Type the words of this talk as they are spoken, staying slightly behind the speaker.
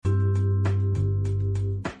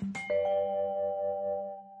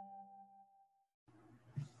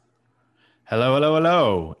Hello, hello,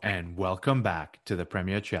 hello, and welcome back to the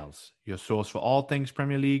Premier Chelsea, your source for all things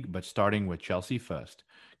Premier League, but starting with Chelsea first.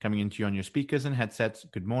 Coming into you on your speakers and headsets,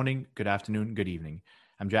 good morning, good afternoon, good evening.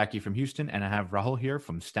 I'm Jackie from Houston, and I have Rahul here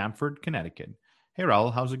from Stamford, Connecticut. Hey,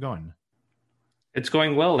 Rahul, how's it going? It's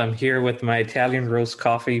going well. I'm here with my Italian roast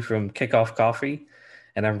coffee from Kickoff Coffee,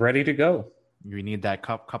 and I'm ready to go. We need that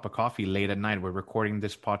cup of coffee late at night. We're recording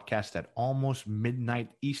this podcast at almost midnight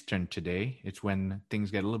Eastern today. It's when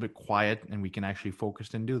things get a little bit quiet and we can actually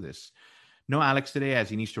focus and do this. No Alex today as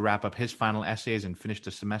he needs to wrap up his final essays and finish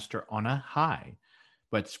the semester on a high.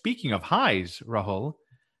 But speaking of highs, Rahul,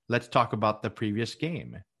 let's talk about the previous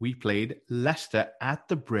game. We played Leicester at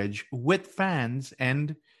the Bridge with fans,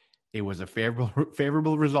 and it was a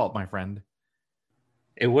favorable result, my friend.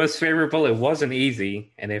 It was favorable. It wasn't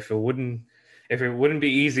easy, and if it wouldn't be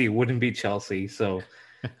easy, it wouldn't be Chelsea. So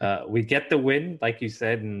we get the win, like you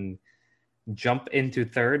said, and jump into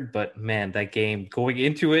third. But man, that game going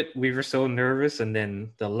into it, we were so nervous, and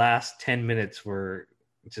then the last 10 minutes were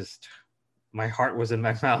just my heart was in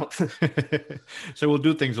my mouth. So we'll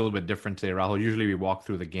do things a little bit different today, Rahul. Usually we walk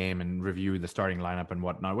through the game and review the starting lineup and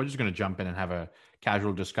whatnot. We're just going to jump in and have a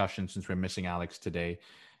casual discussion since we're missing Alex today.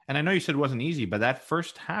 And I know you said it wasn't easy, but that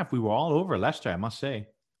first half we were all over Leicester, I must say.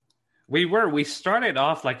 We started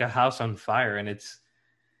off like a house on fire, and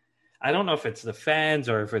I don't know if it's the fans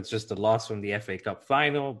or if it's just the loss from the FA Cup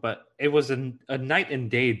final, but it was a night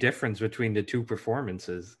and day difference between the two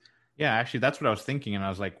performances, Yeah, actually, that's what I was thinking. And I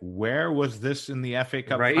was like, where was this in the FA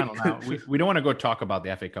Cup right? final? Now, we don't want to go talk about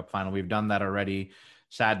the FA Cup final. We've done that already.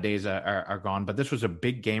 Sad days are gone. But this was a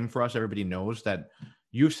big game for us. Everybody knows that.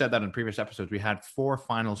 You've said that in previous episodes. We had four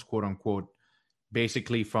finals, quote unquote,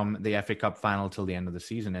 basically from the FA Cup final till the end of the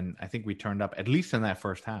season. And I think we turned up, at least in that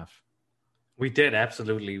first half. We did,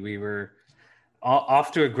 absolutely. We were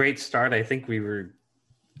off to a great start. I think we were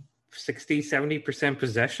 60-70%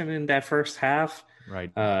 possession in that first half.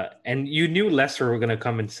 Right. And you knew Leicester were going to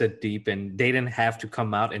come and sit deep, and they didn't have to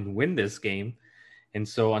come out and win this game. And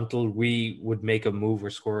so until we would make a move or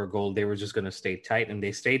score a goal, they were just going to stay tight. And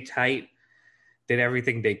they stayed tight, did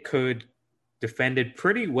everything they could, defended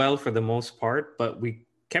pretty well for the most part, but we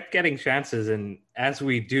kept getting chances. And as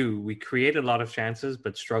we do, we create a lot of chances,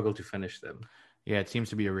 but struggle to finish them. Yeah, it seems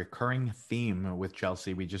to be a recurring theme with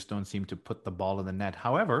Chelsea. We just don't seem to put the ball in the net.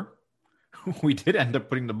 However, we did end up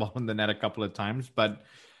putting the ball in the net a couple of times, but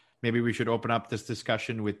maybe we should open up this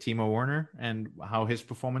discussion with Timo Werner and how his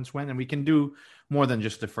performance went. And we can do more than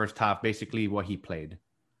just the first half, basically what he played.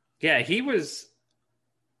 Yeah, he was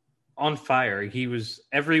on fire. He was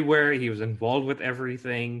everywhere. He was involved with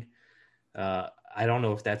everything. I don't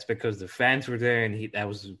know if that's because the fans were there and that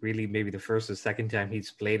was really maybe the first or second time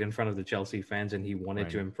he's played in front of the Chelsea fans and he wanted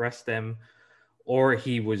to impress them, or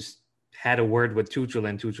he had a word with Tuchel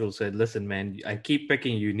and Tuchel said, "Listen, man, I keep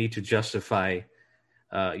picking you. You need to justify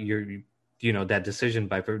that decision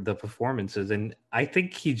by the performances." And I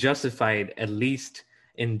think he justified, at least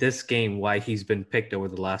in this game, why he's been picked over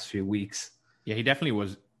the last few weeks. Yeah, he definitely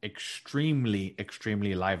was extremely,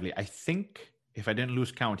 extremely lively. I think if I didn't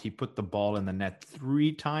lose count, he put the ball in the net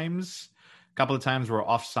three times. A couple of times were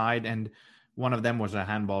offside, and one of them was a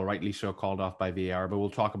handball, rightly so, called off by VAR. But we'll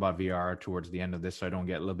talk about VAR towards the end of this so I don't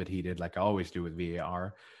get a little bit heated like I always do with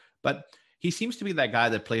VAR. But he seems to be that guy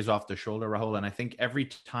that plays off the shoulder, Rahul. And I think every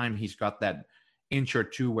time he's got that inch or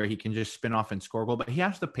two where he can just spin off and score a goal. But he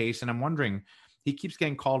has the pace, and I'm wondering, he keeps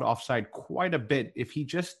getting called offside quite a bit. If he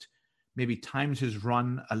just maybe times his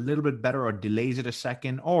run a little bit better or delays it a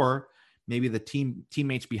second, or maybe the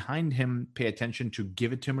teammates behind him pay attention to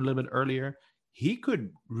give it to him a little bit earlier, he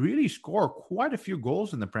could really score quite a few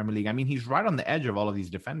goals in the Premier League. I mean, he's right on the edge of all of these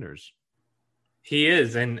defenders. He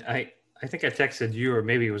is. And I think I texted you, or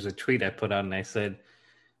maybe it was a tweet I put out, and I said,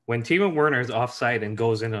 when Timo Werner is offside and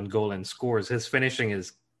goes in on goal and scores, his finishing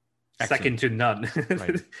is Excellent. second to none.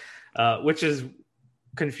 Right. Which is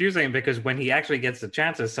confusing because when he actually gets the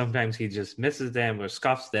chances, sometimes he just misses them or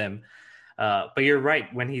scuffs them. But you're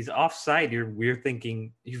right. When he's offside, we're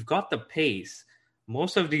thinking you've got the pace.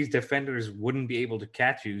 Most of these defenders wouldn't be able to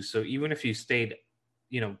catch you. So even if you stayed,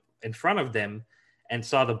 in front of them and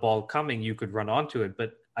saw the ball coming, you could run onto it.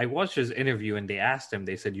 But I watched his interview and they asked him,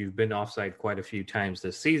 they said, "You've been offside quite a few times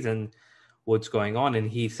this season. What's going on?" And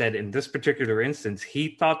he said in this particular instance,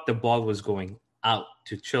 he thought the ball was going out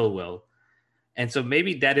to Chilwell. And so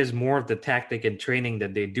maybe that is more of the tactic and training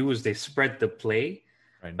that they do is they spread the play.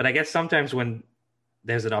 Right. But I guess sometimes when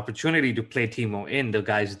there's an opportunity to play Timo in, the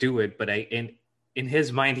guys do it. But in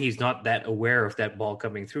his mind, he's not that aware of that ball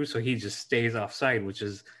coming through. So he just stays offside, which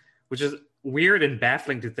is weird and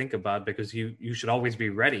baffling to think about because you should always be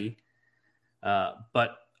ready.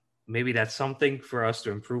 But maybe that's something for us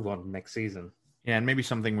to improve on next season. Yeah, and maybe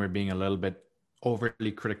something we're being a little bit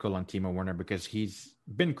overly critical on Timo Werner because he's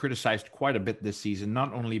been criticized quite a bit this season,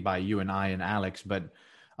 not only by you and I and Alex, but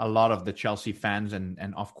a lot of the Chelsea fans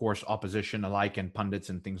and of course opposition alike and pundits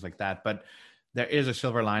and things like that. But there is a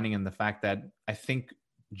silver lining in the fact that I think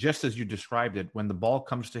just as you described it, when the ball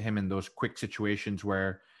comes to him in those quick situations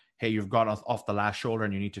where, hey, you've got off the last shoulder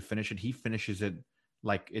and you need to finish it, he finishes it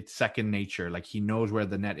like it's second nature. Like he knows where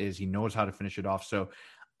the net is, he knows how to finish it off. So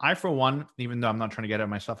I, for one, even though I'm not trying to get out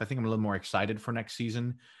myself, I think I'm a little more excited for next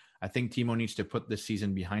season. I think Timo needs to put this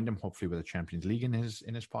season behind him, hopefully with a Champions League in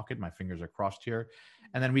his pocket. My fingers are crossed here,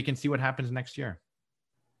 and then we can see what happens next year.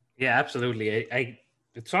 Yeah, absolutely.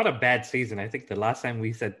 It's not a bad season. I think the last time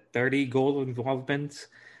we said 30 goal involvements.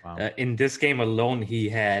 Wow. In this game alone, he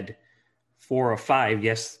had 4 or 5.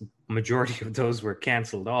 Yes, majority of those were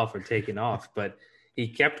canceled off or taken off, but he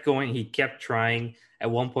kept going. He kept trying.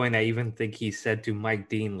 At one point, I even think he said to Mike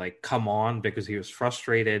Dean, like, come on, because he was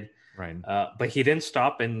frustrated. Right. But he didn't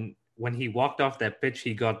stop. And when he walked off that pitch,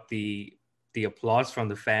 he got the applause from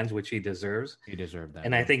the fans, which he deserves. He deserved that.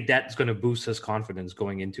 And I think that's going to boost his confidence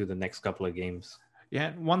going into the next couple of games.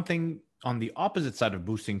 Yeah, one thing on the opposite side of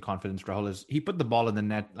boosting confidence, Rahul, is he put the ball in the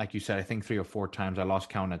net, like you said, I think 3 or 4 times. I lost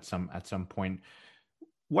count at some point.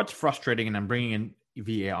 What's frustrating, and I'm bringing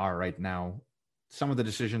in VAR right now, some of the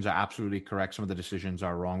decisions are absolutely correct. Some of the decisions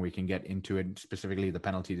are wrong. We can get into it, specifically the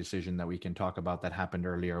penalty decision that we can talk about that happened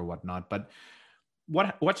earlier or whatnot. But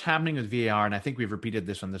what's happening with VAR, and I think we've repeated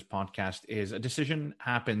this on this podcast, is a decision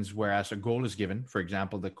happens whereas a goal is given. For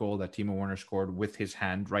example, the goal that Timo Werner scored with his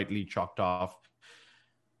hand, rightly chalked off.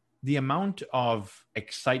 The amount of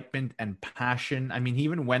excitement and passion. I mean, he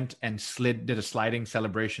even went and did a sliding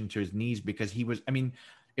celebration to his knees because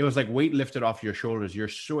it was like weight lifted off your shoulders. You're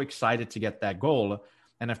so excited to get that goal.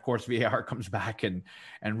 And of course, VAR comes back and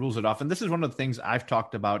rules it off. And this is one of the things I've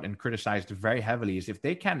talked about and criticized very heavily is if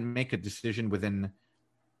they can't make a decision within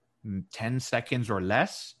 10 seconds or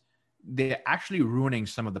less, they're actually ruining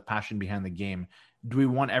some of the passion behind the game. Do we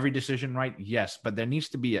want every decision right? Yes, but there needs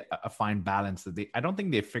to be a fine balance I don't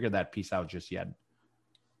think they've figured that piece out just yet.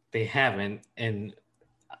 They haven't. And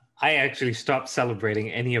I actually stopped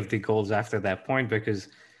celebrating any of the goals after that point because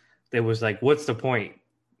there was like, what's the point?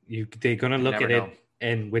 They're going to look at it.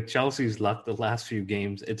 And with Chelsea's luck, the last few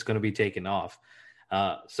games, it's going to be taken off.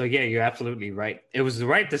 So yeah, you're absolutely right. It was the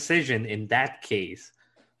right decision in that case,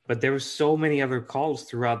 but there were so many other calls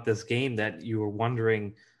throughout this game that you were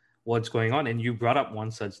wondering what's going on. And you brought up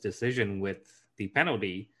one such decision with the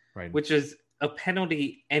penalty, right, which is a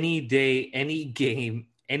penalty any day, any game,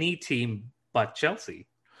 any team but Chelsea.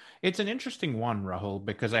 It's an interesting one, Rahul,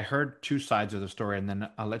 because I heard 2 sides of the story, and then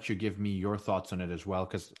I'll let you give me your thoughts on it as well,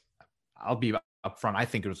 because I'll be upfront. I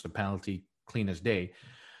think it was a penalty, clean as day.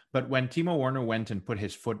 But when Timo Werner went and put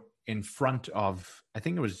his foot in front of, I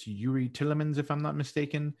think it was Yuri Tillemans, if I'm not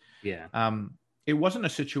mistaken. Yeah. It wasn't a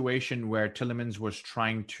situation where Tillemans was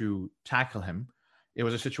trying to tackle him. It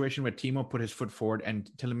was a situation where Timo put his foot forward and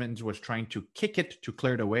Tillemans was trying to kick it to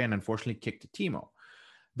clear it away and unfortunately kicked Timo.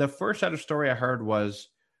 The first side of story I heard was,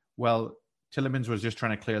 well, Tillemans was just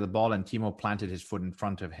trying to clear the ball and Timo planted his foot in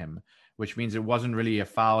front of him, which means it wasn't really a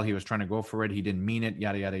foul. He was trying to go for it. He didn't mean it,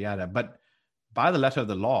 yada, yada, yada. But by the letter of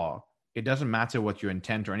the law, it doesn't matter what your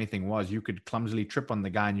intent or anything was. You could clumsily trip on the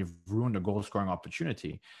guy and you've ruined a goal-scoring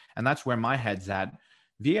opportunity. And that's where my head's at.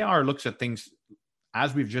 VAR looks at things,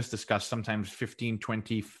 as we've just discussed, sometimes 15,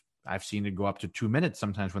 20. I've seen it go up to 2 minutes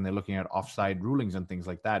sometimes when they're looking at offside rulings and things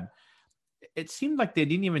like that. It seemed like they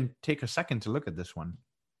didn't even take a second to look at this one.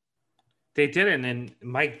 They didn't. And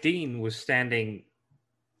Mike Dean was standing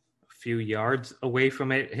a few yards away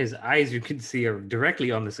from it. His eyes, you can see, are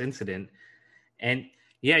directly on this incident. And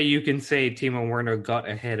yeah, you can say Timo Werner got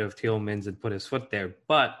ahead of Tielemans and put his foot there,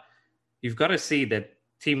 but you've got to see that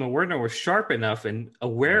Timo Werner was sharp enough and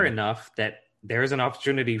aware enough that there's an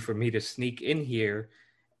opportunity for me to sneak in here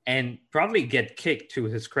and probably get kicked. To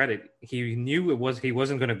his credit, he knew he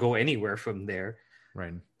wasn't going to go anywhere from there.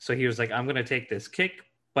 Right. So he was like, I'm going to take this kick,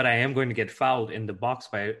 but I am going to get fouled in the box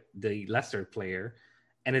by the Leicester player,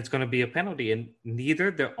 and it's going to be a penalty. And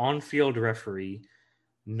neither the on-field referee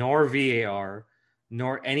nor VAR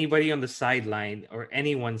nor anybody on the sideline or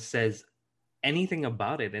anyone says anything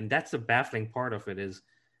about it. And that's the baffling part of it is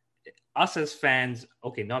us as fans,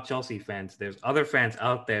 okay, not Chelsea fans, there's other fans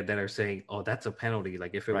out there that are saying, oh, that's a penalty.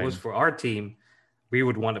 Like if it was for our team, we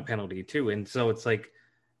would want a penalty too. And so it's like,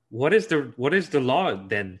 what is the law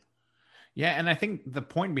then? Yeah, and I think the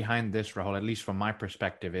point behind this, Rahul, at least from my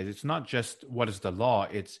perspective, is it's not just what is the law,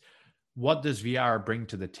 it's what does VR bring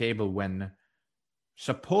to the table when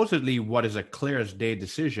supposedly what is a clear as day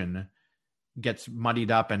decision gets muddied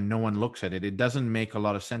up and no one looks at it. It doesn't make a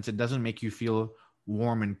lot of sense. It doesn't make you feel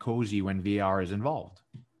warm and cozy when VAR is involved.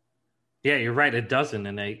 Yeah, you're right. It doesn't,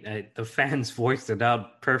 and the fans voiced it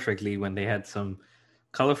out perfectly when they had some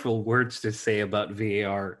colorful words to say about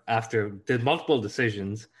VAR after the multiple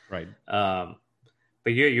decisions. Right.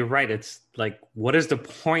 But you're right. It's like, what is the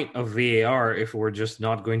point of VAR if we're just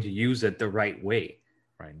not going to use it the right way?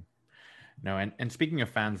 Right. No, and speaking of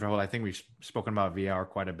fans, Rahul, I think we've spoken about VAR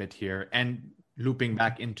quite a bit here. And looping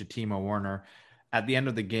back into Timo Werner, at the end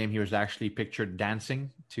of the game, he was actually pictured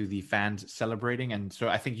dancing to the fans celebrating. And so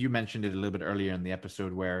I think you mentioned it a little bit earlier in the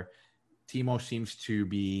episode where Timo seems to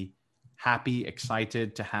be happy,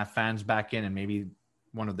 excited to have fans back in, and maybe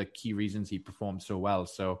one of the key reasons he performed so well.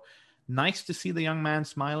 So nice to see the young man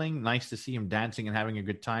smiling, nice to see him dancing and having a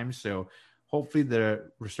good time. So hopefully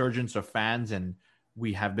the resurgence of fans, and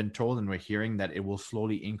we have been told and we're hearing that it will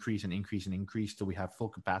slowly increase and increase and increase till we have full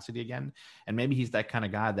capacity again. And maybe he's that kind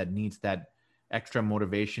of guy that needs that extra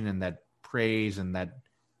motivation and that praise and that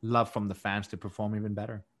love from the fans to perform even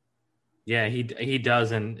better. Yeah, he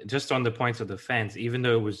does. And just on the points of the fans, even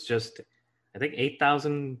though it was just, I think,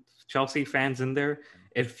 8,000 Chelsea fans in there,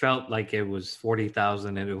 it felt like it was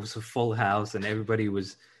 40,000 and it was a full house and everybody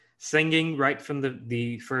was singing right from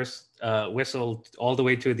the first whistle all the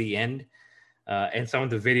way to the end. And some of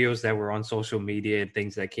the videos that were on social media and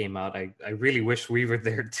things that came out, I really wish we were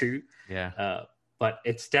there too. Yeah. But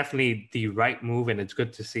it's definitely the right move, and it's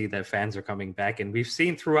good to see that fans are coming back. And we've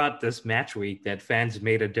seen throughout this match week that fans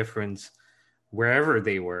made a difference wherever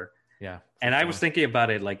they were. Yeah. And I was thinking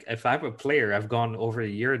about it, like, if I'm a player, I've gone over a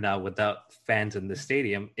year now without fans in the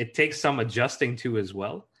stadium. It takes some adjusting to as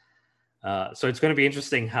well. So it's going to be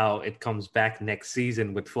interesting how it comes back next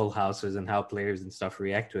season with full houses and how players and stuff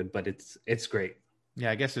react to it. But it's great. Yeah,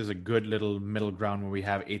 I guess there's a good little middle ground where we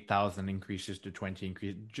have 8,000 increases to 20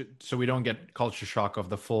 increase, so we don't get culture shock of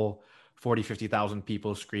the full 40, 50,000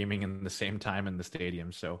 people screaming in the same time in the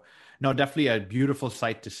stadium. So no, definitely a beautiful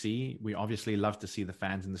sight to see. We obviously love to see the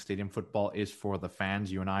fans in the stadium. Football is for the fans.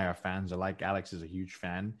 You and I are fans alike. Alex is a huge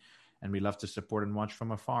fan, and we love to support and watch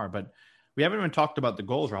from afar. But we haven't even talked about the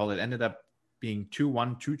goals, Rahul. It ended up being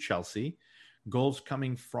 2-1 to Chelsea. Goals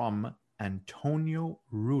coming from Antonio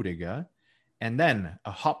Rudiger. And then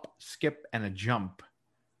a hop, skip, and a jump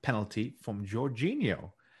penalty from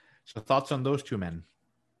Jorginho. So thoughts on those two men?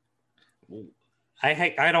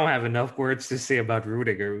 I don't have enough words to say about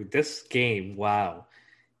Rudiger. This game, wow.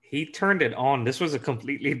 He turned it on. This was a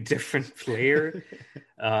completely different player.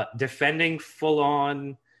 Defending full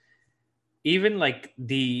on. Even like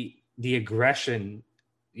the aggression,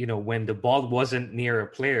 when the ball wasn't near a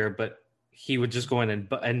player, but he would just go in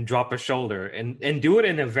and drop a shoulder and do it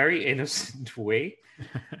in a very innocent way.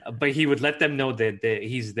 But he would let them know that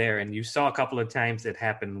he's there. And you saw a couple of times it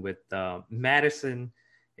happened with Madison.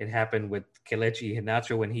 It happened with Kelechi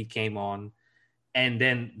Iheanacho when he came on. And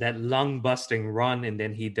then that lung-busting run, and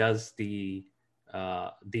then he does the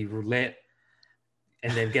roulette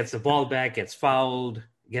and then gets the ball back, gets fouled,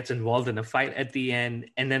 gets involved in a fight at the end.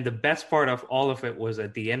 And then the best part of all of it was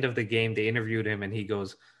at the end of the game, they interviewed him and he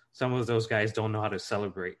goes, some of those guys don't know how to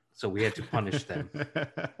celebrate, so we had to punish them.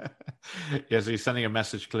 Yeah, so he's sending a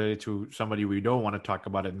message clearly to somebody we don't want to talk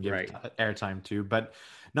about it and give airtime to. But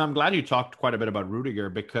no, I'm glad you talked quite a bit about Rudiger,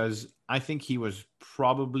 because I think he was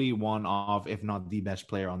probably one of, if not the best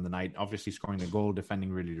player on the night, obviously scoring the goal,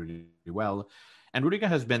 defending really, really well. And Rudiger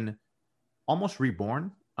has been almost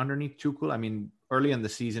reborn underneath Tuchel. I mean, early in the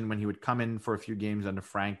season when he would come in for a few games under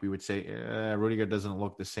Frank, we would say, Rudiger doesn't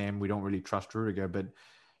look the same. We don't really trust Rudiger, but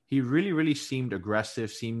he really, really seemed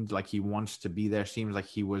aggressive, seemed like he wants to be there, seems like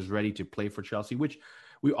he was ready to play for Chelsea, which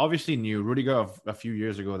we obviously knew. Rudiger of a few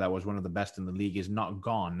years ago that was one of the best in the league is not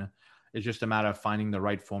gone. It's just a matter of finding the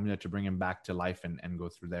right formula to bring him back to life and go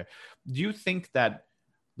through there. Do you think that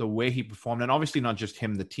the way he performed, and obviously not just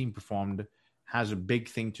him, the team performed, has a big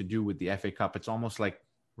thing to do with the FA Cup? It's almost like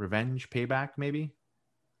revenge, payback, maybe?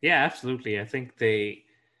 Yeah, absolutely. I think they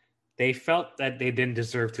felt that they didn't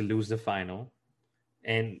deserve to lose the final.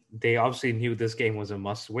 And they obviously knew this game was a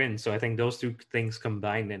must win. So I think those two things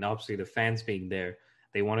combined, and obviously the fans being there,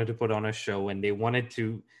 they wanted to put on a show, and they wanted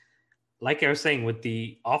to, like I was saying, with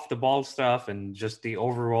the off the ball stuff and just the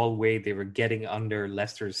overall way they were getting under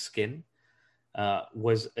Leicester's skin,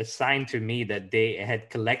 was a sign to me that they had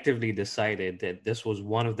collectively decided that this was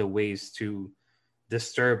one of the ways to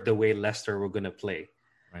disturb the way Leicester were going to play.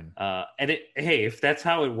 Right. Hey, if that's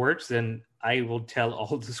how it works, then I will tell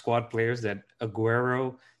all the squad players that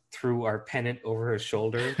Aguero threw our pennant over his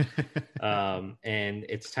shoulder, and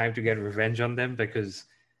it's time to get revenge on them, because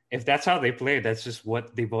if that's how they play, that's just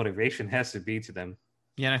what the motivation has to be to them.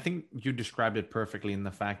 Yeah, and I think you described it perfectly in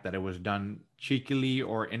the fact that it was done cheekily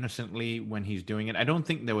or innocently when he's doing it. I don't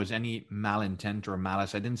think there was any malintent or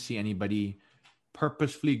malice. I didn't see anybody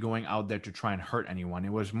purposefully going out there to try and hurt anyone.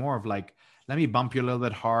 It was more of like, let me bump you a little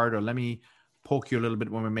bit hard, or let me poke you a little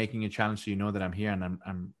bit when we're making a challenge, so you know that I'm here and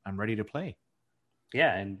I'm ready to play.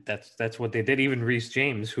 Yeah, and that's what they did. Even Reece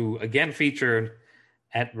James, who again featured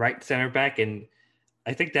at right center back, and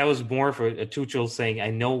I think that was more for a Tuchel saying, "I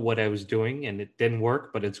know what I was doing, and it didn't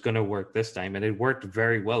work, but it's going to work this time," and it worked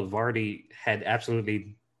very well. Vardy had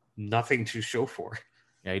absolutely nothing to show for.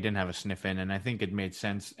 Yeah, he didn't have a sniff in, and I think it made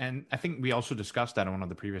sense. And I think we also discussed that on one of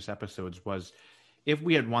the previous episodes was if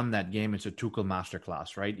we had won that game, it's a Tuchel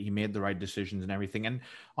masterclass, right? He made the right decisions and everything. And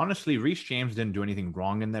honestly, Reece James didn't do anything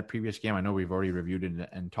wrong in that previous game. I know we've already reviewed it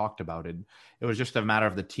and talked about it. It was just a matter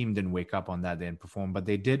of the team didn't wake up on that day and perform, but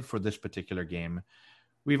they did for this particular game.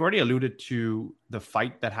 We've already alluded to the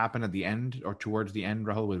fight that happened at the end or towards the end,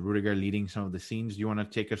 Rahul, with Rudiger leading some of the scenes. Do you want to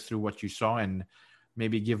take us through what you saw and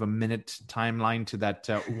maybe give a minute timeline to that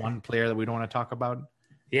one player that we don't want to talk about?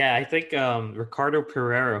 Yeah, I think Ricardo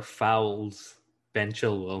Pereira fouls Ben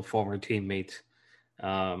Chilwell, former teammate,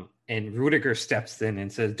 and Rudiger steps in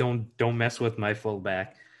and says, "Don't mess with my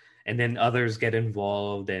fullback," and then others get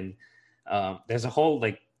involved, and there's a whole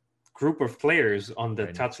like group of players on the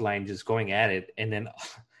touchline just going at it, and then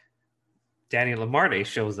Daniel Lamarde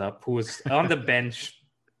shows up, who was on the bench,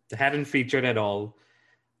 hadn't featured at all.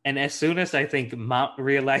 And as soon as I think Mount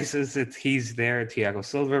realizes that he's there, Thiago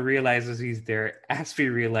Silva realizes he's there,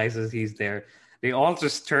 Aspie realizes he's there, they all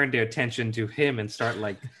just turn their attention to him and start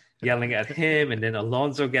like yelling at him. And then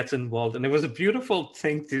Alonso gets involved. And it was a beautiful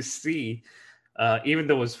thing to see, even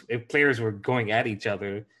though players were going at each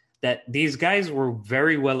other, that these guys were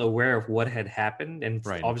very well aware of what had happened and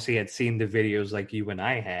obviously had seen the videos like you and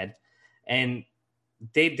I had. And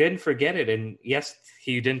they didn't forget it. And yes,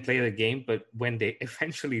 he didn't play the game, but when they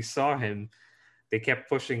eventually saw him, they kept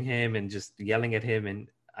pushing him and just yelling at him. And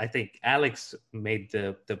I think Alex made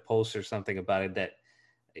the post or something about it, that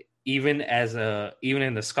even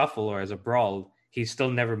in the scuffle or as a brawl, he still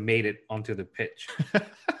never made it onto the pitch.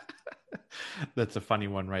 That's a funny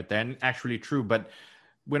one right there, and actually true. But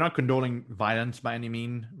we're not condoning violence by any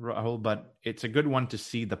mean, Rahul, but it's a good one to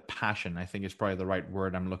see the passion. I think is probably the right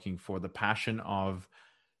word I'm looking for. The passion of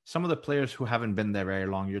some of the players who haven't been there very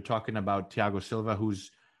long. You're talking about Thiago Silva,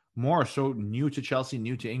 who's more so new to Chelsea,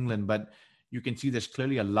 new to England, but you can see there's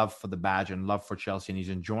clearly a love for the badge and love for Chelsea, and he's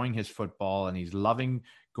enjoying his football and he's loving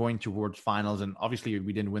going towards finals. And obviously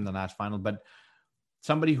we didn't win the last final, but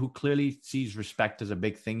somebody who clearly sees respect as a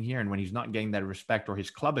big thing here. And when he's not getting that respect, or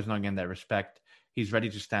his club is not getting that respect, he's ready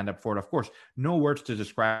to stand up for it. Of course, no words to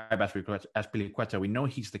describe Azpilicueta. We know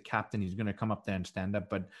he's the captain. He's going to come up there and stand up.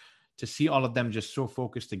 But to see all of them just so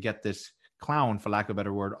focused to get this clown, for lack of a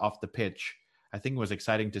better word, off the pitch, I think it was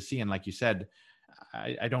exciting to see. And like you said,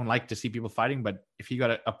 I don't like to see people fighting, but if you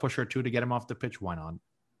got a push or two to get him off the pitch, why not?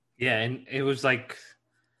 Yeah, and it was like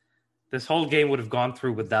this whole game would have gone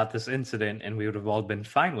through without this incident, and we would have all been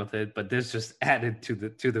fine with it. But this just added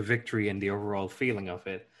to the victory and the overall feeling of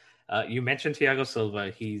it. You mentioned Thiago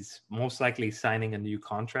Silva. He's most likely signing a new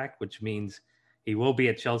contract, which means he will be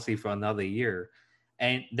at Chelsea for another year.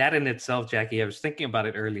 And that in itself, Jackie, I was thinking about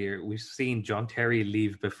it earlier. We've seen John Terry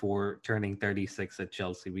leave before turning 36 at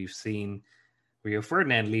Chelsea. We've seen Rio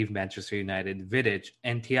Ferdinand leave Manchester United, Vidic,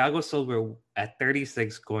 and Thiago Silva at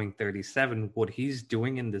 36 going 37. What he's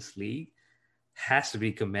doing in this league has to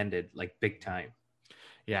be commended, like big time.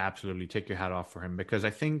 Yeah, absolutely. Take your hat off for him, because I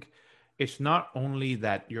think it's not only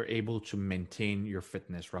that you're able to maintain your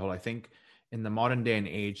fitness, Rahul. I think in the modern day and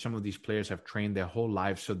age, some of these players have trained their whole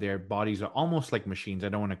lives, so their bodies are almost like machines. I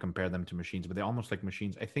don't want to compare them to machines, but they're almost like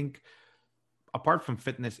machines. I think apart from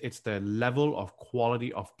fitness, it's the level of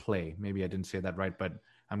quality of play. Maybe I didn't say that right, but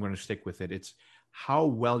I'm going to stick with it. It's how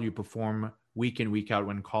well you perform week in, week out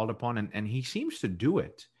when called upon. And he seems to do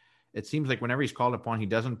it. It seems like whenever he's called upon, he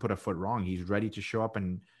doesn't put a foot wrong. He's ready to show up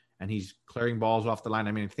and he's clearing balls off the line.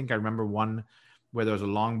 I mean, I think I remember one where there was a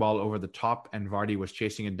long ball over the top and Vardy was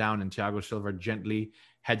chasing it down and Thiago Silva gently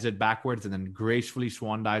heads it backwards and then gracefully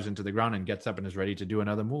swan dives into the ground and gets up and is ready to do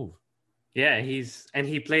another move. Yeah,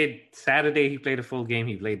 he played Saturday. He played a full game.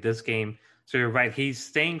 He played this game. So you're right. He's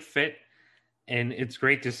staying fit, and it's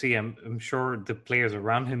great to see. I'm sure the players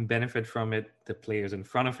around him benefit from it. The players in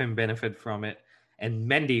front of him benefit from it. And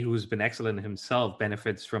Mendy, who's been excellent himself,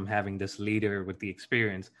 benefits from having this leader with the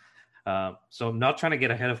experience. So I'm not trying to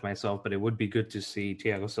get ahead of myself, but it would be good to see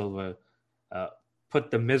Thiago Silva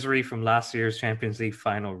put the misery from last year's Champions League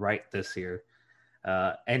final right this year.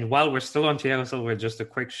 And while we're still on Thiago Silva, just a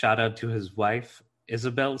quick shout out to his wife,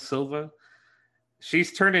 Isabel Silva.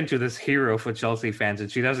 She's turned into this hero for Chelsea fans,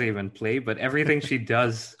 and she doesn't even play, but everything she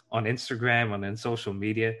does on Instagram and in social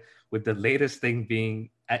media, with the latest thing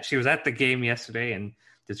being, she was at the game yesterday, and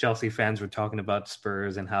the Chelsea fans were talking about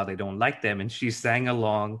Spurs and how they don't like them, and she sang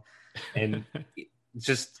along, and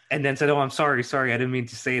and then said, "Oh, I'm sorry, I didn't mean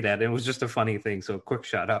to say that." It was just a funny thing, so a quick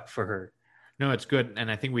shout out for her. No, it's good.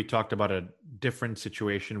 And I think we talked about a different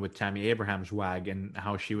situation with Tammy Abraham's WAG and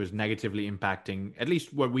how she was negatively impacting, at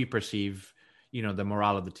least what we perceive, the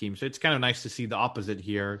morale of the team. So it's kind of nice to see the opposite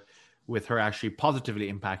here with her actually positively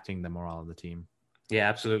impacting the morale of the team. Yeah,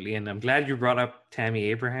 absolutely. And I'm glad you brought up Tammy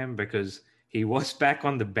Abraham because he was back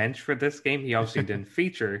on the bench for this game. He obviously didn't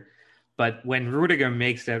feature, but when Rudiger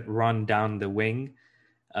makes that run down the wing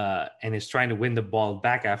and is trying to win the ball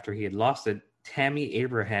back after he had lost it, Tammy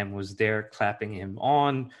Abraham was there clapping him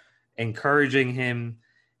on, encouraging him.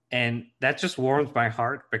 And that just warms my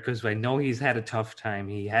heart because I know he's had a tough time.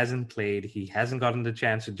 He hasn't played. He hasn't gotten the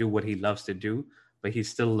chance to do what he loves to do, but he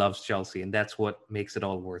still loves Chelsea. And that's what makes it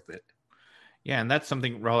all worth it. Yeah, and that's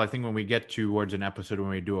something, Raul, I think when we get towards an episode when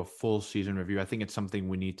we do a full season review, I think it's something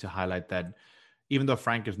we need to highlight that even though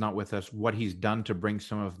Frank is not with us, what he's done to bring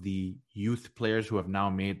some of the youth players who have now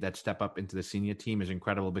made that step up into the senior team is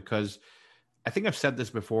incredible because I think I've said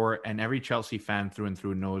this before, and every Chelsea fan through and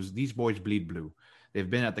through knows these boys bleed blue. They've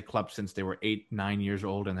been at the club since they were 8, 9 years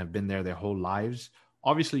old and have been there their whole lives.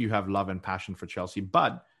 Obviously, you have love and passion for Chelsea,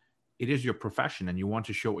 but it is your profession and you want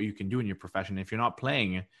to show what you can do in your profession. If you're not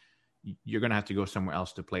playing, you're going to have to go somewhere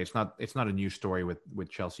else to play. It's not a new story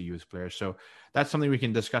with Chelsea youth players. So that's something we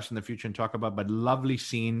can discuss in the future and talk about, but lovely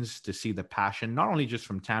scenes to see the passion, not only just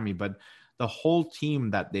from Tammy, but the whole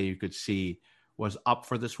team that you could see was up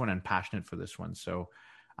for this one and passionate for this one. So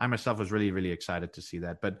I myself was really, really excited to see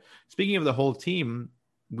that. But speaking of the whole team,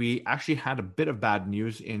 we actually had a bit of bad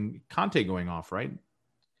news in Conte going off, right?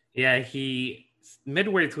 Yeah, he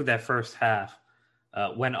midway through that first half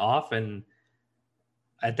went off, and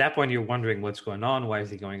at that point you're wondering what's going on. Why is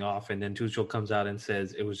he going off? And then Tuchel comes out and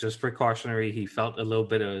says it was just precautionary. He felt a little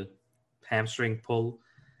bit of hamstring pull,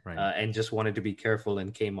 Right. And just wanted to be careful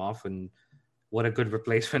and came off. And what a good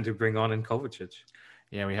replacement to bring on in Kovacic.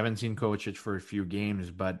 Yeah, we haven't seen Kovacic for a few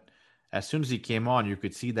games, but as soon as he came on, you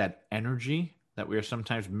could see that energy that we are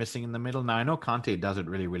sometimes missing in the middle. Now, I know Conte does it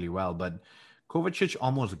really, really well, but Kovacic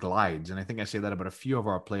almost glides. And I think I say that about a few of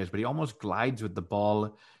our players, but he almost glides with the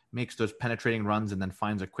ball, makes those penetrating runs, and then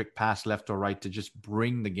finds a quick pass left or right to just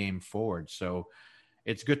bring the game forward. So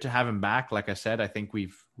it's good to have him back. Like I said, I think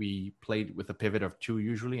we played with a pivot of 2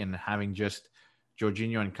 usually, and having just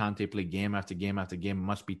Jorginho and Conte play game after game after game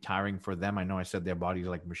must be tiring for them. I know I said their bodies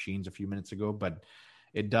are like machines a few minutes ago, but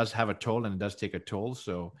it does have a toll and it does take a toll.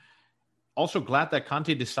 So also glad that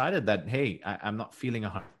Conte decided that, hey, I'm not feeling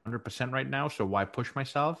 100% right now, so why push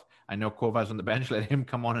myself? I know Kova's on the bench. Let him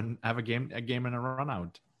come on and have a game and a run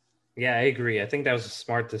out. Yeah, I agree. I think that was a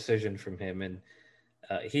smart decision from him. And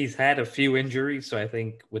he's had a few injuries, so I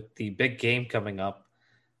think with the big game coming up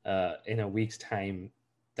in a week's time,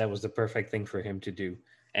 that was the perfect thing for him to do.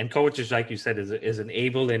 And Kovacic, like you said, is an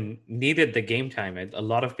able and needed the game time. A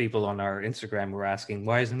lot of people on our Instagram were asking,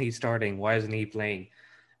 why isn't he starting? Why isn't he playing?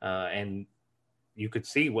 And you could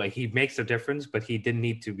see why he makes a difference, but he didn't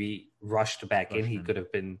need to be rushed back in. He could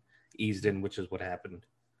have been eased in, which is what happened.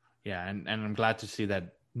 Yeah, and I'm glad to see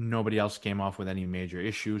that nobody else came off with any major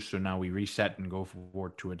issues. So now we reset and go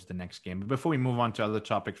forward towards the next game. But before we move on to other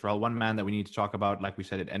topics, Raul, one man that we need to talk about, like we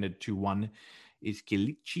said, it ended 2-1, is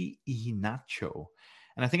Kelechi Iheanacho.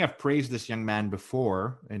 And I think I've praised this young man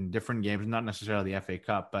before in different games, not necessarily the FA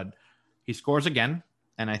Cup, but he scores again.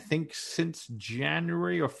 And I think since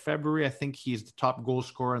January or February, I think he's the top goal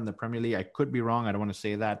scorer in the Premier League. I could be wrong. I don't want to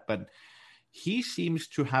say that, but he seems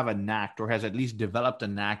to have a knack, or has at least developed a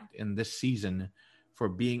knack in this season, for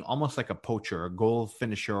being almost like a poacher, a goal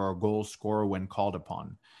finisher or a goal scorer when called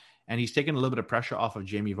upon. And he's taken a little bit of pressure off of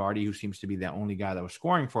Jamie Vardy, who seems to be the only guy that was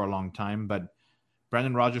scoring for a long time. But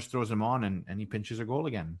Brendan Rodgers throws him on and he pinches a goal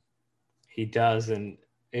again. He does. And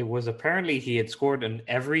it was apparently he had scored on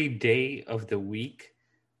every day of the week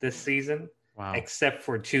this season. Wow. Except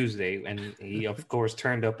for Tuesday. And he, of course,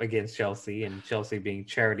 turned up against Chelsea. And Chelsea, being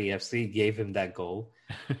Charity FC, gave him that goal.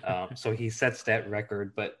 So he sets that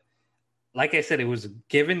record. But like I said, it was a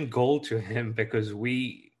given goal to him because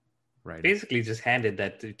we basically just handed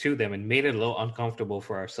that to them and made it a little uncomfortable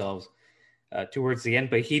for ourselves towards the end.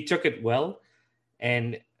 But he took it well.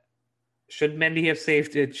 And should Mendy have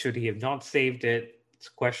saved it? Should he have not saved it? It's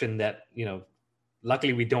a question that,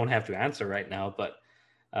 luckily we don't have to answer right now. But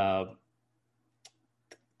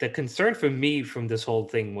the concern for me from this whole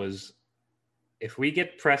thing was if we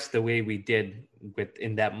get pressed the way we did with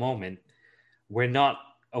in that moment, we're not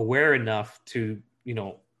aware enough to,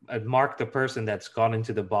 mark the person that's gone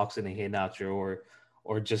into the box in a Henacho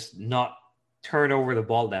or just not turn over the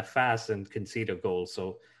ball that fast and concede a goal.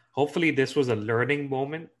 So hopefully this was a learning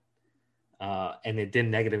moment and it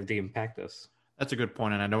didn't negatively impact us. That's a good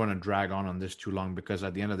point, and I don't want to drag on this too long because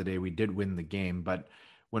at the end of the day, we did win the game. But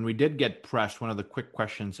when we did get pressed, one of the quick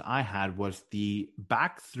questions I had was the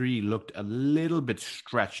back three looked a little bit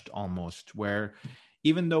stretched almost, where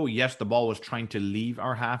even though, yes, the ball was trying to leave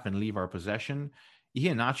our half and leave our possession,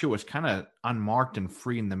 Iheanacho was kind of unmarked and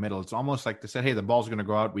free in the middle. It's almost like they said, hey, the ball's going to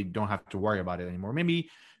go out. We don't have to worry about it anymore. Maybe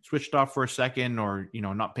switched off for a second or,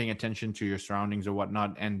 not paying attention to your surroundings or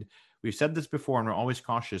whatnot. And we've said this before, and we're always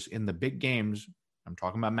cautious. In the big games, I'm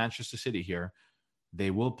talking about Manchester City here, they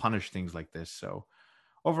will punish things like this. So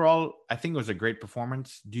overall, I think it was a great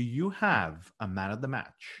performance. Do you have a man of the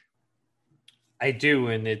match? I do,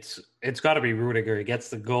 and it's got to be Rudiger. He gets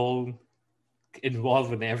the goal,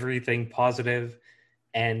 involved in everything positive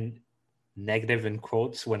and negative in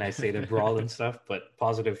quotes when I say the brawl and stuff, but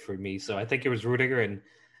positive for me. So I think it was Rudiger, and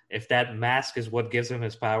if that mask is what gives him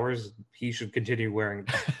his powers, he should continue wearing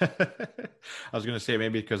it. I was going to say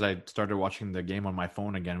maybe because I started watching the game on my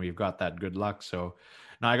phone again, we've got that good luck. So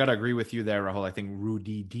now I got to agree with you there, Rahul. I think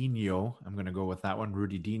Rudiger, I'm going to go with that one.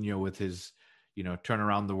 Rudiger with his, turn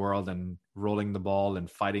around the world and rolling the ball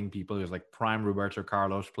and fighting people. He was like prime Roberto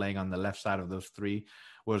Carlos playing on the left side of those three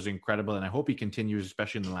was incredible. And I hope he continues,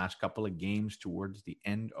 especially in the last couple of games towards the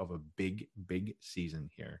end of a big, big season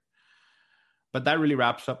here. But that really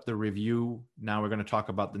wraps up the review. Now we're going to talk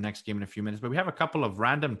about the next game in a few minutes. But we have a couple of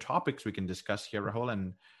random topics we can discuss here, Rahul.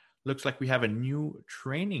 And looks like we have a new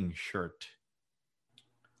training shirt.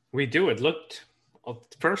 We do. It looked,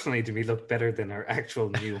 personally to me, looked better than our actual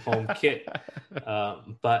new home kit.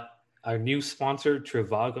 But our new sponsor,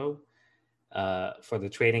 Trivago, for the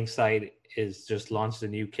training site, is just launched the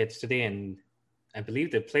new kits today. And I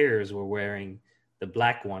believe the players were wearing the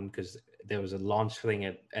black one because there was a launch thing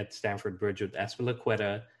at Stamford Bridge with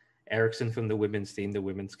Azpilicueta, Eriksson from the women's team, the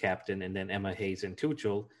women's captain, and then Emma Hayes and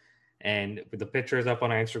Tuchel. And the picture is up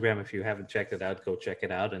on our Instagram. If you haven't checked it out, go check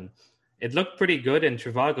it out. And it looked pretty good. And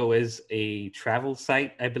Trivago is a travel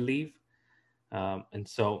site, I believe. And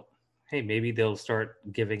so, hey, maybe they'll start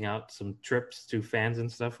giving out some trips to fans and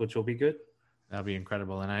stuff, which will be good. That'll be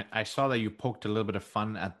incredible. And I saw that you poked a little bit of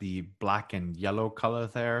fun at the black and yellow color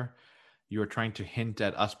there. You were trying to hint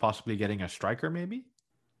at us possibly getting a striker, maybe?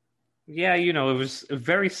 Yeah, it was a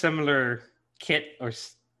very similar kit or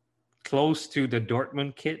close to the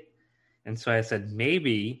Dortmund kit. And so I said,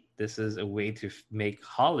 maybe this is a way to make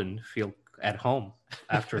Haaland feel at home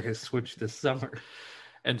after his switch this summer.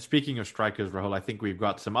 And speaking of strikers, Rahul, I think we've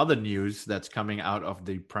got some other news that's coming out of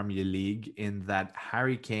the Premier League in that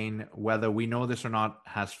Harry Kane, whether we know this or not,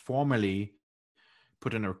 has formally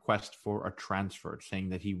put in a request for a transfer, saying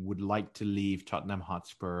that he would like to leave Tottenham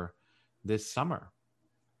Hotspur this summer.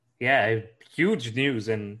 Yeah, huge news.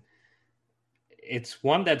 And it's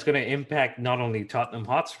one that's going to impact not only Tottenham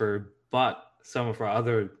Hotspur, but some of our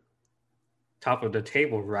other top of the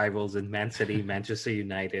table rivals in Man City, Manchester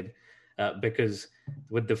United, because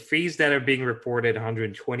with the fees that are being reported,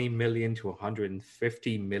 120 million to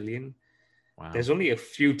 150 million, wow. There's only a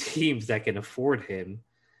few teams that can afford him.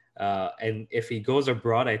 And if he goes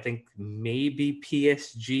abroad, I think maybe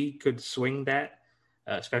PSG could swing that,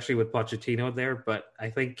 especially with Pochettino there. But I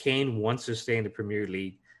think Kane wants to stay in the Premier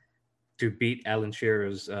League to beat Alan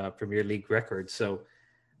Shearer's Premier League record. So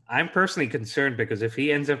I'm personally concerned because if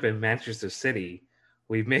he ends up in Manchester City,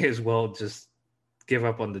 we may as well just give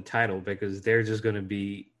up on the title because they're just going to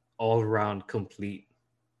be all around complete.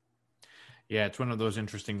 Yeah, it's one of those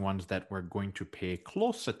interesting ones that we're going to pay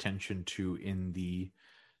close attention to in the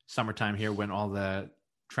summertime here when all the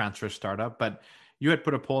transfers start up. But you had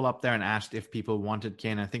put a poll up there and asked if people wanted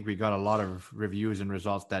Kane. I think we got a lot of reviews and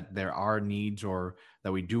results that there are needs or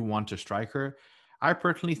that we do want a striker. I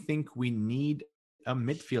personally think we need a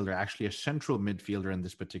midfielder, actually a central midfielder in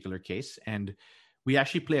this particular case. And we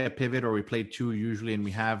actually play a pivot, or we play two usually, and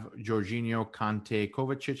we have Jorginho, Kante,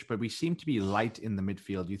 Kovacic, but we seem to be light in the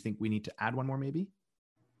midfield. Do you think we need to add one more maybe?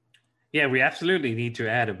 Yeah, we absolutely need to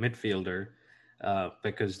add a midfielder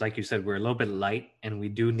because, like you said, we're a little bit light, and we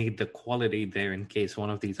do need the quality there in case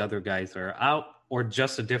one of these other guys are out, or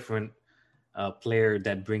just a different player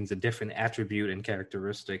that brings a different attribute and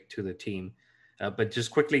characteristic to the team. But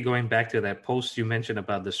just quickly going back to that post you mentioned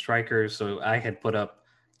about the strikers. So I had put up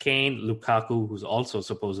Kane, Lukaku, who's also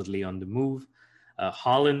supposedly on the move,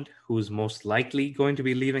 Holland, who's most likely going to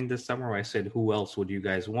be leaving this summer. I said, who else would you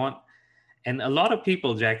guys want? And a lot of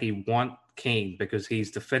people, Jackie, want Kane because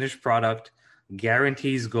he's the finished product,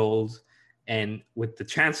 guarantees goals, and with the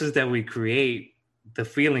chances that we create, the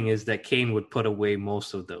feeling is that Kane would put away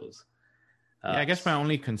most of those. Yeah, I guess my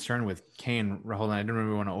only concern with Kane, Rahul, and I don't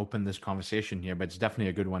really want to open this conversation here, but it's definitely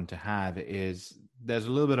a good one to have, is there's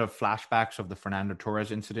a little bit of flashbacks of the Fernando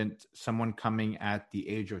Torres incident. Someone coming at the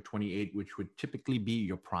age of 28, which would typically be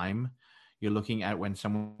your prime. You're looking at when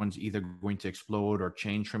someone's either going to explode or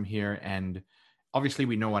change from here. And obviously,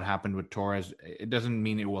 we know what happened with Torres. It doesn't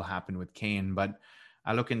mean it will happen with Kane, but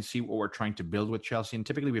I look and see what we're trying to build with Chelsea. And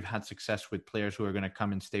typically, we've had success with players who are going to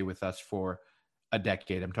come and stay with us for a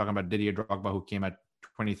decade. I'm talking about Didier Drogba, who came at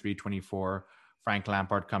 23, 24, Frank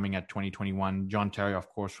Lampard coming at 2021, John Terry, of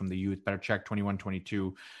course, from the youth, Petr Cech, 21,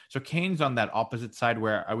 22. So Kane's on that opposite side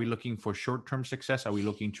where are we looking for short-term success? Are we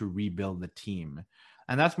looking to rebuild the team?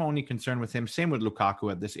 And that's my only concern with him. Same with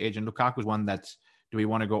Lukaku at this age. And Lukaku's one that's, do we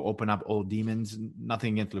want to go open up old demons?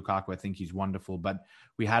 Nothing against Lukaku. I think he's wonderful, but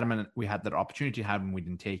we had him and we had that opportunity to have him. We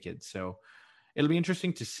didn't take it. So it'll be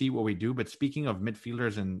interesting to see what we do. But speaking of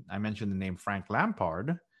midfielders, and I mentioned the name Frank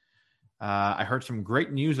Lampard, I heard some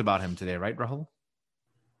great news about him today, right, Rahul?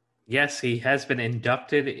 Yes, he has been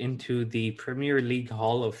inducted into the Premier League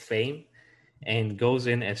Hall of Fame and goes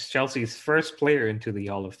in as Chelsea's first player into the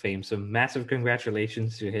Hall of Fame. So massive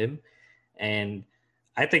congratulations to him. And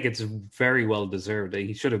I think it's very well deserved.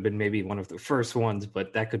 He should have been maybe one of the first ones,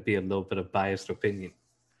 but that could be a little bit of biased opinion.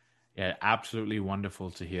 Yeah, absolutely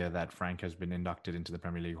wonderful to hear that Frank has been inducted into the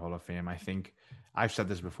Premier League Hall of Fame. I think I've said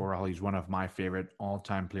this before, Rahul, he's one of my favorite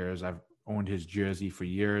all-time players. I've owned his jersey for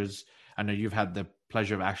years. I know you've had the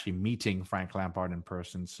pleasure of actually meeting Frank Lampard in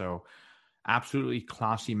person. So absolutely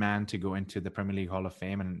classy man to go into the Premier League Hall of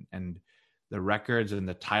Fame, and the records and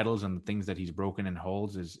the titles and the things that he's broken and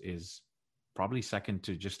holds is probably second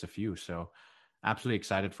to just a few. So absolutely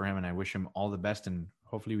excited for him, and I wish him all the best, and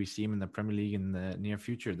hopefully we see him in the Premier League in the near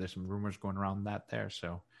future. There's some rumors going around that there.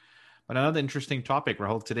 So, but another interesting topic,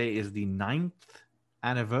 Rahul, today is the 9th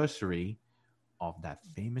anniversary of that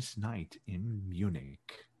famous night in Munich.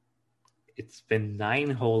 It's been 9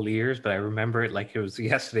 whole years, but I remember it like it was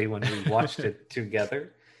yesterday when we watched it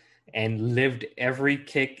together and lived every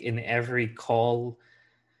kick in every call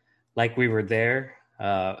like we were there.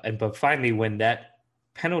 But finally, when that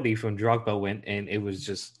penalty from Drogba went in, it was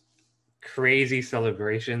just crazy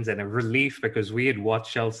celebrations and a relief because we had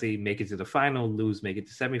watched Chelsea make it to the final, lose, make it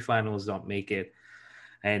to semifinals, don't make it.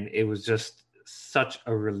 And it was just such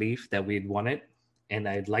a relief that we had won it. And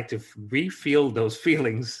I'd like to re-feel those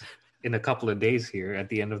feelings in a couple of days here at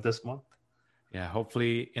the end of this month. Yeah,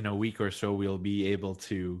 hopefully in a week or so, we'll be able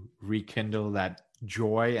to rekindle that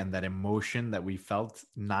joy and that emotion that we felt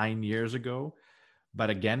 9 years ago. But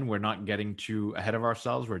again, we're not getting too ahead of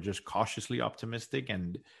ourselves. We're just cautiously optimistic.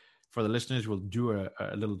 And for the listeners, we'll do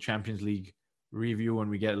a little Champions League review when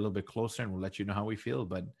we get a little bit closer, and we'll let you know how we feel.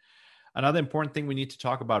 But another important thing we need to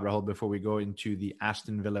talk about, Rahul, before we go into the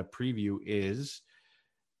Aston Villa preview is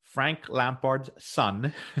Frank Lampard's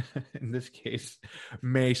son, in this case,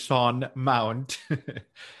 Mason Mount,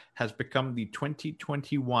 has become the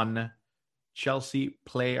 2021 Chelsea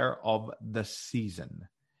Player of the Season.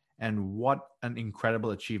 And what an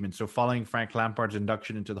incredible achievement. So following Frank Lampard's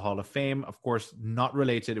induction into the Hall of Fame, of course, not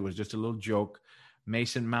related, it was just a little joke,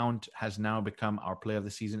 Mason Mount has now become our Player of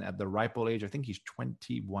the Season at the ripe old age. I think he's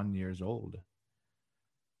 21 years old.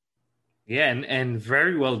 Yeah, and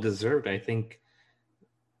very well deserved. I think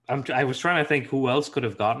I was trying to think who else could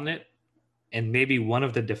have gotten it, and maybe one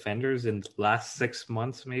of the defenders in the last 6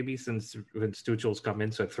 months, maybe since when Tuchel's come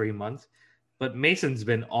in, so 3 months. But Mason's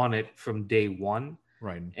been on it from day one.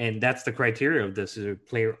 Right. And that's the criteria of this, is a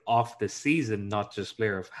player of the season, not just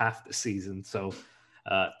player of half the season. So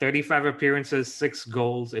 35 appearances, 6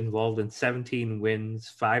 goals, involved in 17 wins,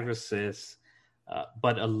 5 assists,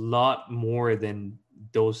 but a lot more than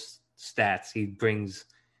those stats. He brings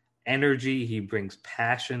energy, he brings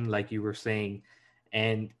passion, like you were saying,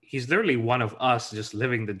 and he's literally one of us just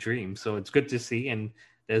living the dream. So it's good to see, and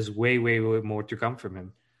there's way, way, way more to come from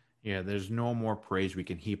him. Yeah, there's no more praise we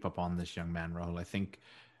can heap up on this young man, Rahul. I think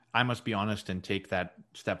I must be honest and take that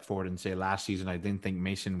step forward and say last season I didn't think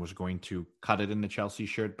Mason was going to cut it in the Chelsea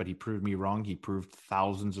shirt, but he proved me wrong. He proved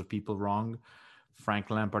thousands of people wrong.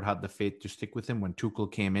 Frank Lampard had the faith to stick with him. When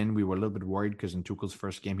Tuchel came in, we were a little bit worried because in Tuchel's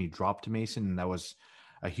first game, he dropped Mason, and that was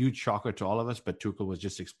a huge shocker to all of us, but Tuchel was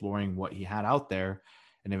just exploring what he had out there,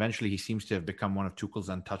 and eventually he seems to have become one of Tuchel's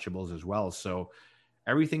untouchables as well. So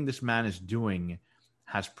everything this man is doing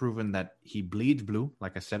has proven that he bleeds blue,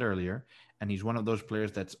 like I said earlier, and he's one of those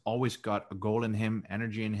players that's always got a goal in him,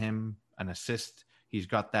 energy in him, an assist. He's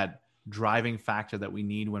got that driving factor that we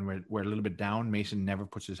need when we're a little bit down. Mason never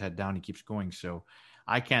puts his head down. He keeps going. So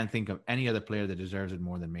I can't think of any other player that deserves it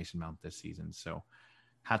more than Mason Mount this season. So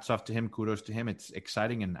hats off to him. Kudos to him. It's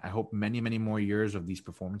exciting. And I hope many, many more years of these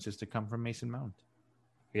performances to come from Mason Mount.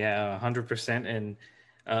 Yeah, 100%. And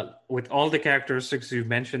with all the characteristics you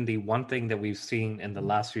mentioned, the one thing that we've seen in the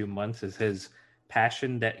last few months is his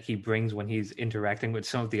passion that he brings when he's interacting with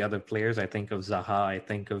some of the other players. I think of Zaha. I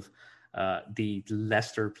think of the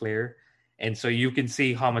Leicester player. And so you can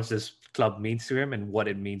see how much this club means to him and what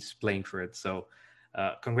it means playing for it. So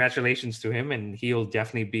congratulations to him. And he'll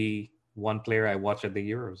definitely be one player I watch at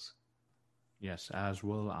the Euros. Yes, as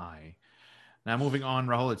will I. Now, moving on,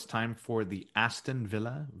 Rahul, it's time for the Aston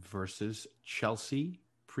Villa versus Chelsea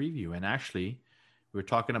preview. And actually, we were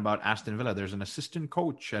talking about Aston Villa. There's an assistant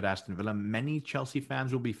coach at Aston Villa. Many Chelsea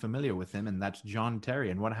fans will be familiar with him, and that's John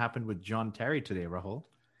Terry. And what happened with John Terry today, Rahul?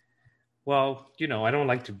 Well, I don't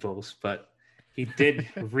like to boast, but he did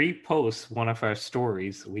repost one of our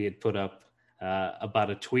stories we had put up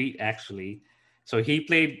about a tweet, actually. So he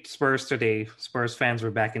played Spurs today. Spurs fans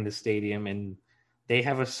were back in the stadium, and they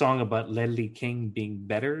have a song about Ledley King being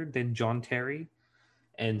better than John Terry.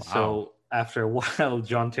 And Wow. So after a while,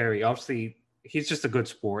 John Terry, obviously, he's just a good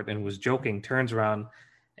sport and was joking, turns around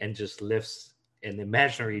and just lifts an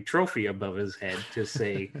imaginary trophy above his head to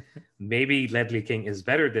say, maybe Ledley King is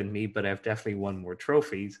better than me, but I've definitely won more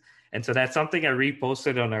trophies. And so that's something I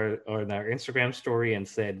reposted on our Instagram story and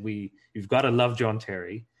said, you've got to love John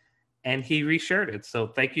Terry. And he reshared it. So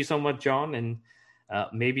thank you so much, John. And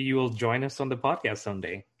maybe you will join us on the podcast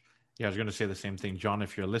someday. Yeah, I was going to say the same thing. John,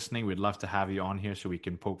 if you're listening, we'd love to have you on here so we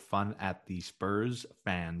can poke fun at the Spurs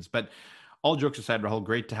fans. But all jokes aside, Rahul,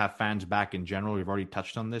 great to have fans back in general. We've already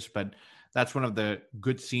touched on this, but that's one of the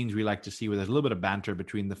good scenes we like to see where there's a little bit of banter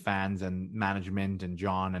between the fans and management and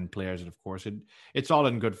John and players. And of course, it's all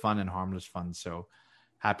in good fun and harmless fun. So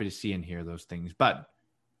happy to see and hear those things. But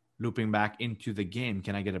looping back into the game,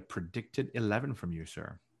 can I get a predicted 11 from you,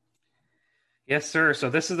 sir? Yes, sir. So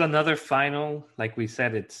this is another final. Like we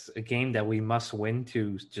said, it's a game that we must win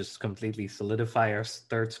to just completely solidify our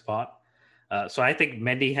third spot. So I think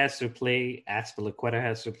Mendy has to play, Azpilicueta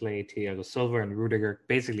has to play, Thiago Silva and Rudiger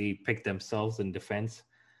basically pick themselves in defense,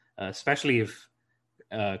 especially if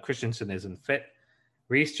Christensen isn't fit.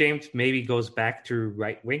 Reece James maybe goes back to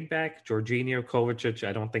right wing back. Jorginho, Kovacic,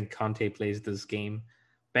 I don't think Conte plays this game.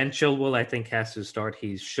 Ben Chilwell, I think, has to start.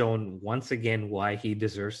 He's shown once again why he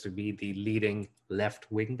deserves to be the leading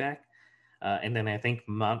left wing back. And then I think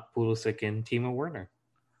Mount, Pulisic, and Timo Werner.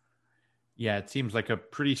 Yeah, it seems like a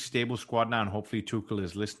pretty stable squad now, and hopefully Tuchel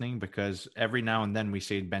is listening, because every now and then we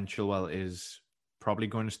say Ben Chilwell is probably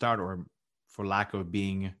going to start, or for lack of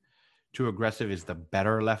being too aggressive, is the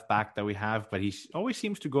better left back that we have. But he always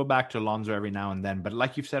seems to go back to Alonso every now and then. But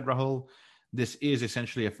like you've said, Rahul, this is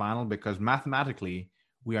essentially a final because mathematically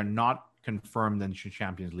we are not confirmed in the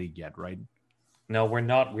Champions League yet, right? No, we're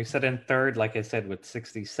not. We sit in third, like I said, with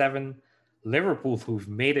 67. Liverpool, who've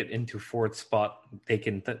made it into fourth spot, they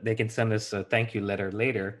can send us a thank you letter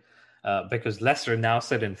later, because Leicester now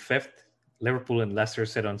sit in fifth. Liverpool and Leicester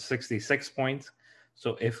sit on 66 points.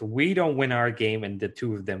 So if we don't win our game and the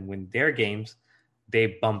two of them win their games,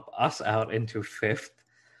 they bump us out into fifth.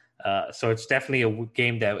 So it's definitely a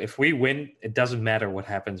game that if we win, it doesn't matter what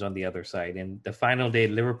happens on the other side. And the final day,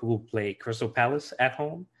 Liverpool play Crystal Palace at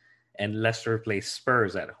home and Leicester play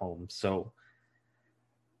Spurs at home. So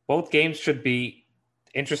both games should be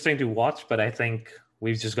interesting to watch, but I think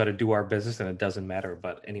we've just got to do our business and it doesn't matter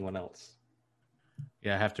about anyone else.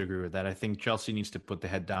 Yeah, I have to agree with that. I think Chelsea needs to put the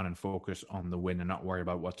head down and focus on the win and not worry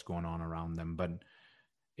about what's going on around them. But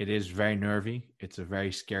it is very nervy. It's a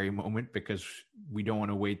very scary moment because we don't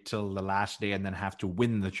want to wait till the last day and then have to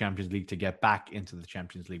win the Champions League to get back into the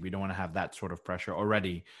Champions League. We don't want to have that sort of pressure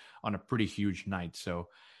already on a pretty huge night. So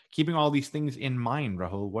keeping all these things in mind,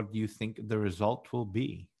 Rahul, what do you think the result will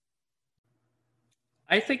be?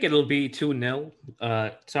 I think it'll be 2-0.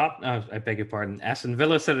 I beg your pardon. Aston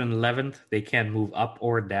Villa sit in 11th. They can't move up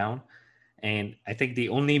or down. And I think the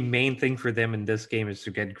only main thing for them in this game is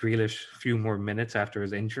to get Grealish a few more minutes after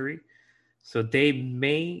his injury. So they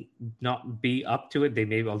may not be up to it. They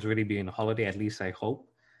may already be on holiday, at least I hope.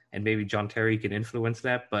 And maybe John Terry can influence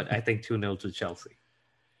that. But I think 2-0 to Chelsea.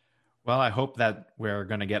 Well, I hope that we're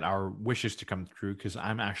going to get our wishes to come through because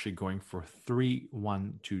I'm actually going for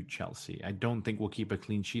 3-1 to Chelsea. I don't think we'll keep a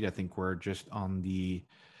clean sheet. I think we're just on the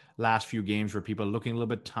last few games where people are looking a little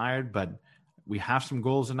bit tired, but we have some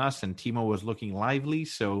goals in us and Timo was looking lively.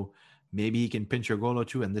 So maybe he can pinch a goal or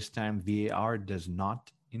two, and this time VAR does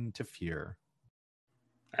not interfere.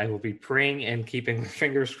 I will be praying and keeping my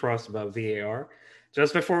fingers crossed about VAR.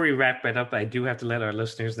 Just before we wrap it up, I do have to let our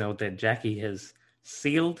listeners know that Jackie has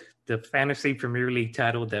sealed the Fantasy Premier League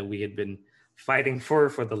title that we had been fighting for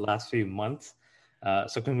the last few months.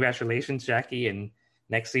 So congratulations, Jackie. And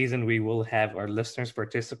next season, we will have our listeners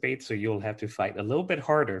participate. So you'll have to fight a little bit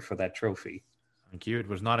harder for that trophy. Thank you. It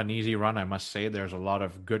was not an easy run, I must say. There's a lot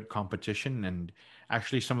of good competition, and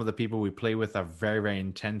actually some of the people we play with are very, very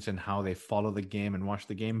intense in how they follow the game and watch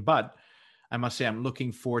the game. But I must say, I'm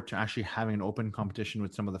looking forward to actually having an open competition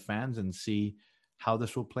with some of the fans and see how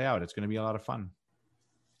this will play out. It's going to be a lot of fun.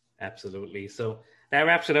 Absolutely. So that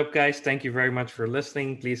wraps it up, guys. Thank you very much for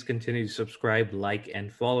listening. Please continue to subscribe, like,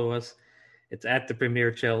 and follow us. It's at the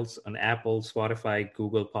Premier Chills on Apple, Spotify,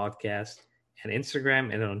 Google Podcast, and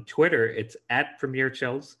Instagram. And on Twitter, it's at Premier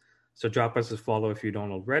Chills. So drop us a follow if you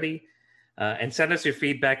don't already. And send us your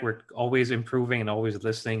feedback. We're always improving and always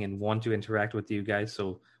listening and want to interact with you guys.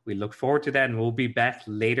 So we look forward to that. And we'll be back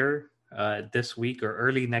later this week or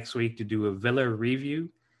early next week to do a Villa review.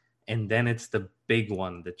 And then it's the big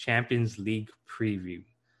one, the Champions League preview.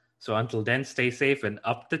 So until then, stay safe and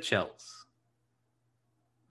up the Chels.